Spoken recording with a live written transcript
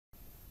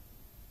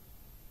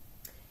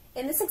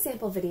In this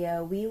example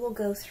video, we will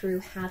go through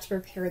how to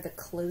prepare the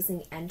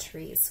closing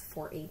entries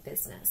for a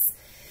business.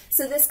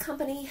 So this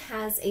company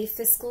has a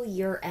fiscal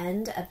year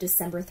end of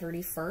December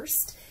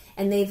 31st,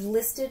 and they've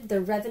listed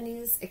the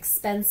revenues,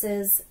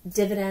 expenses,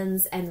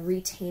 dividends, and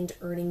retained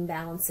earning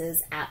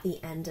balances at the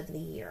end of the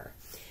year.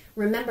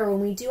 Remember,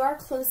 when we do our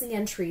closing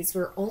entries,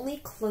 we're only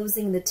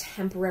closing the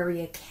temporary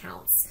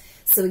accounts.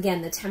 So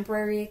again, the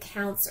temporary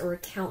accounts are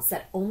accounts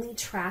that only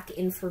track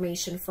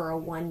information for a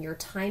one-year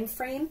time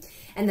frame,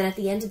 and then at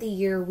the end of the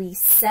year we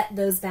set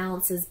those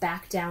balances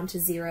back down to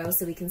zero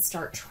so we can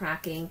start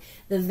tracking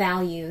the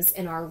values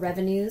in our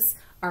revenues,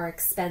 our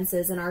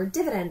expenses, and our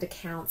dividend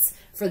accounts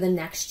for the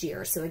next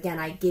year. So again,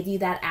 I give you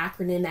that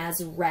acronym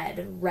as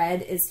RED.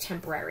 RED is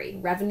temporary.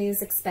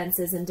 Revenues,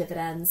 expenses, and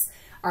dividends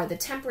are the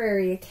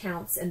temporary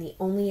accounts and the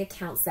only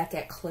accounts that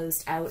get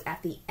closed out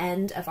at the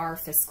end of our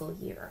fiscal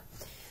year.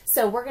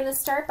 So we're going to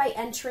start by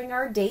entering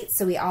our date.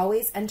 So we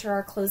always enter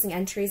our closing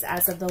entries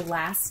as of the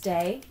last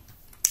day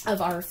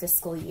of our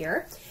fiscal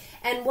year.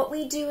 And what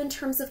we do in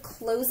terms of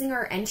closing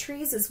our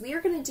entries is we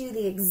are going to do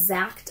the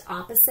exact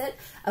opposite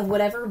of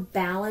whatever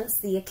balance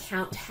the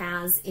account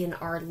has in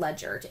our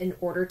ledger in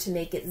order to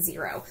make it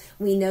zero.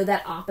 We know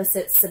that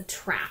opposite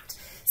subtract.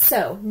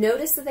 So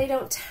notice that they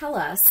don't tell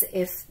us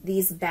if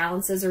these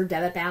balances are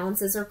debit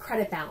balances or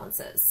credit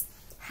balances.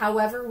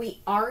 However,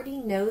 we already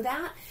know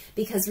that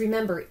because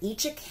remember,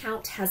 each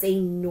account has a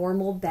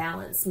normal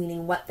balance,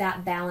 meaning what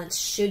that balance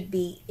should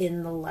be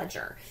in the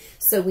ledger.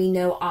 So we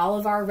know all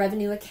of our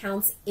revenue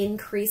accounts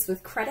increase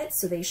with credit,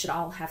 so they should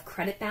all have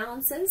credit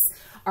balances.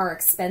 Our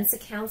expense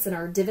accounts and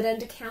our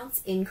dividend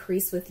accounts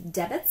increase with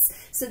debits,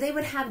 so they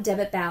would have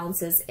debit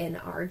balances in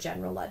our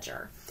general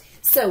ledger.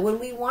 So when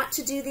we want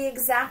to do the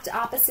exact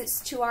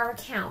opposites to our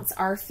accounts,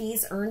 our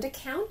fees earned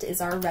account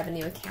is our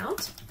revenue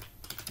account.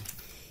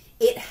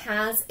 It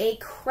has a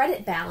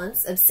credit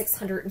balance of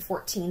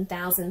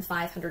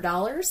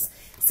 $614,500.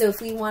 So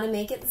if we want to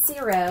make it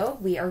zero,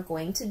 we are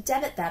going to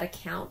debit that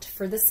account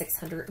for the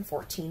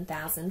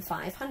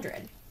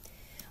 $614,500.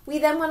 We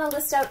then want to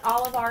list out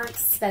all of our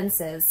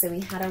expenses. So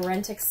we had a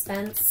rent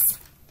expense.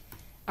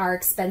 Our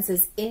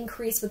expenses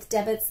increase with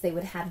debits. They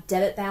would have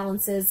debit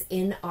balances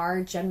in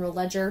our general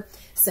ledger.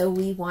 So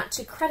we want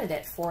to credit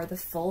it for the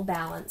full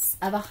balance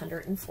of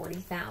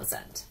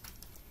 $140,000.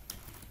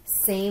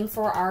 Same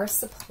for our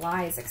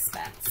supplies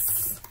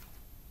expense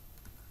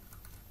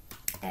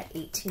at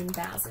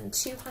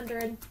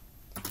 $18,200.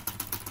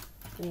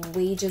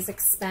 Wages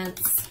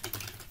expense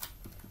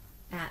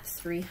at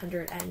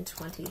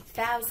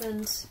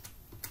 $320,000,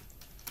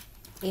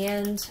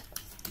 and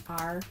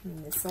our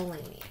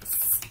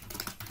miscellaneous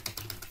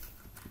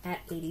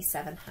at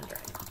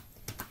 $8,700.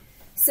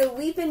 So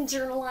we've been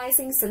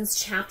journalizing since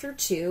chapter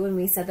 2, and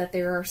we said that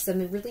there are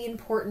some really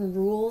important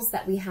rules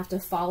that we have to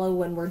follow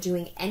when we're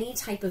doing any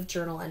type of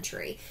journal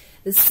entry.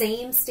 The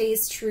same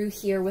stays true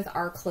here with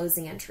our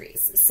closing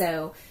entries.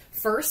 So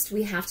first,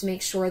 we have to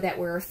make sure that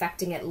we're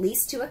affecting at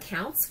least 2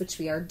 accounts, which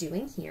we are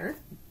doing here.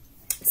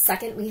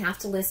 Second, we have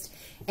to list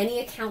any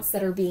accounts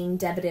that are being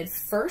debited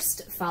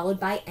first, followed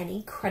by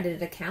any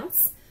credited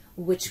accounts,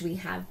 which we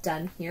have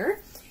done here.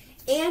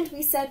 And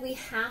we said we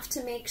have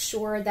to make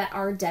sure that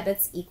our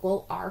debits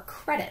equal our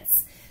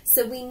credits.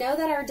 So we know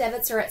that our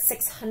debits are at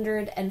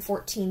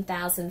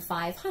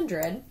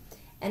 $614,500,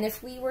 and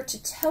if we were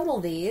to total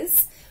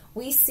these,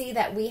 we see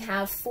that we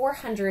have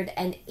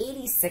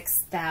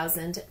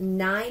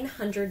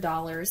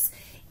 $486,900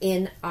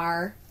 in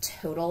our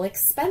total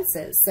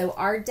expenses. So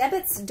our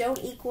debits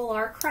don't equal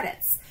our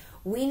credits.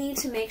 We need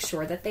to make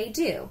sure that they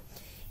do.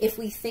 If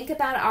we think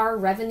about our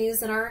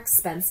revenues and our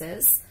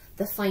expenses,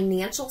 the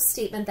financial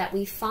statement that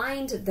we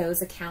find those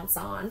accounts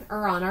on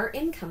are on our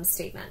income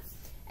statement.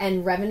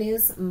 And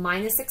revenues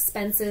minus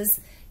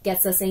expenses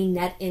gets us a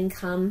net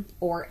income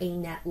or a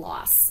net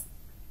loss.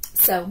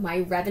 So my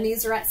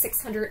revenues are at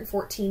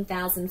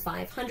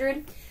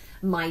 $614,500.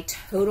 My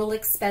total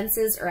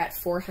expenses are at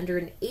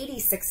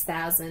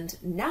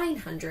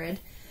 $486,900,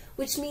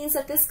 which means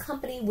that this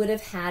company would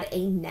have had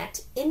a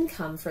net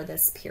income for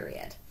this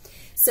period.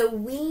 So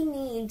we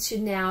need to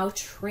now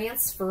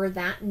transfer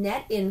that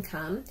net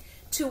income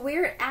to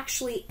where it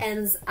actually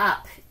ends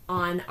up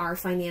on our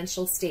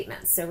financial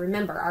statement. So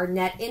remember, our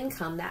net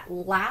income, that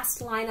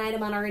last line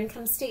item on our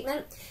income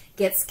statement,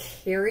 gets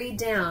carried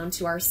down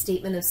to our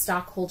statement of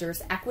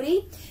stockholders'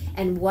 equity.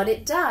 And what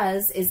it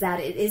does is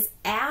that it is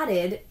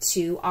added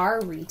to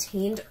our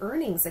retained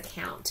earnings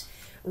account.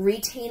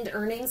 Retained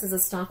earnings is a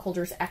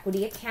stockholders'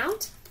 equity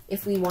account.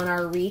 If we want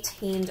our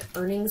retained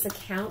earnings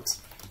account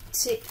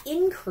to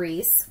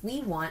increase,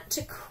 we want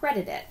to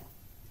credit it.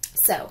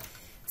 So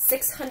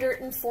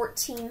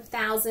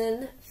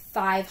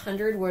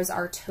 $614,500 was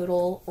our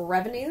total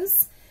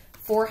revenues.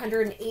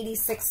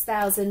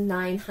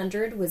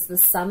 $486,900 was the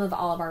sum of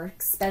all of our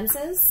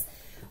expenses,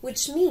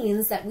 which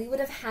means that we would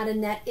have had a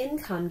net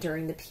income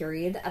during the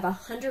period of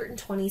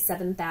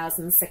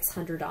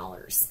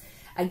 $127,600.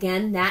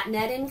 Again, that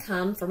net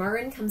income from our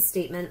income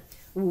statement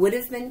would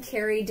have been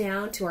carried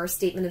down to our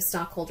statement of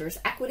stockholders'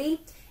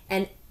 equity,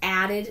 and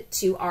added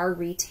to our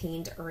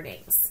retained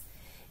earnings.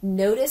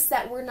 Notice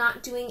that we're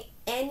not doing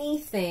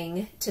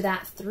anything to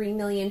that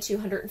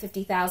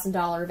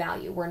 $3,250,000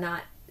 value. We're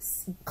not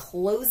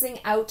closing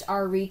out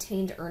our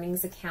retained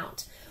earnings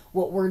account.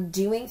 What we're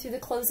doing through the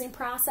closing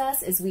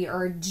process is we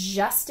are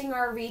adjusting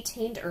our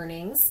retained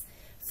earnings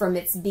from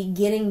its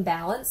beginning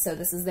balance. So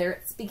this is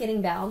its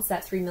beginning balance,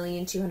 that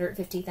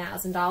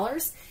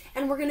 $3,250,000,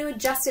 and we're going to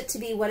adjust it to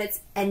be what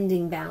its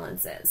ending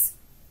balance is.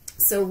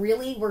 So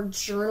really, we're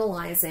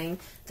journalizing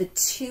the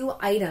two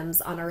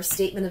items on our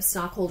statement of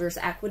stockholders'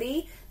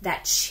 equity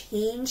that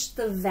changed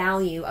the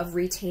value of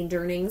retained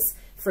earnings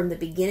from the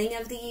beginning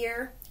of the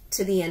year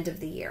to the end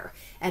of the year.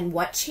 And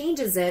what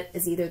changes it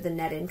is either the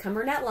net income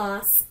or net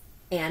loss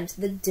and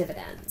the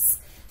dividends.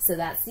 So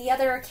that's the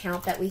other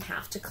account that we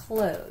have to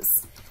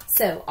close.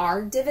 So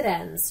our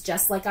dividends,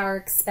 just like our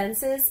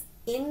expenses,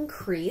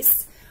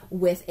 increase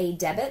with a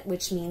debit,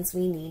 which means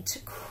we need to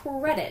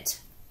credit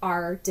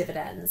our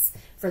dividends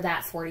for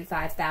that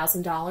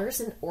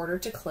 $45,000 in order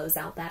to close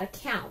out that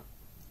account.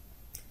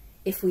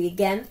 If we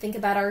again think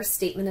about our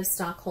statement of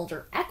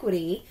stockholder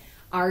equity,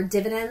 our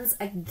dividends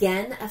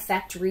again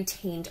affect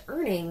retained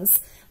earnings,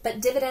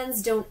 but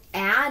dividends don't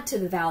add to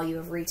the value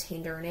of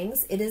retained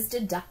earnings. It is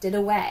deducted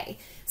away.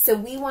 So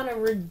we want to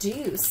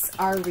reduce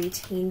our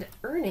retained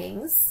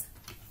earnings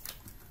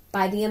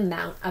by the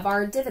amount of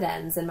our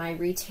dividends, and my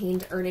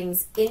retained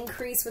earnings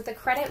increase with a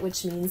credit,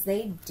 which means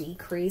they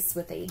decrease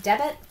with a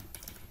debit.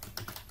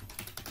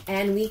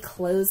 And we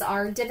close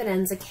our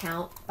dividends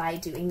account by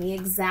doing the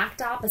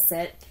exact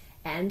opposite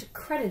and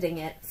crediting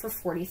it for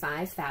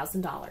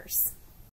 $45,000.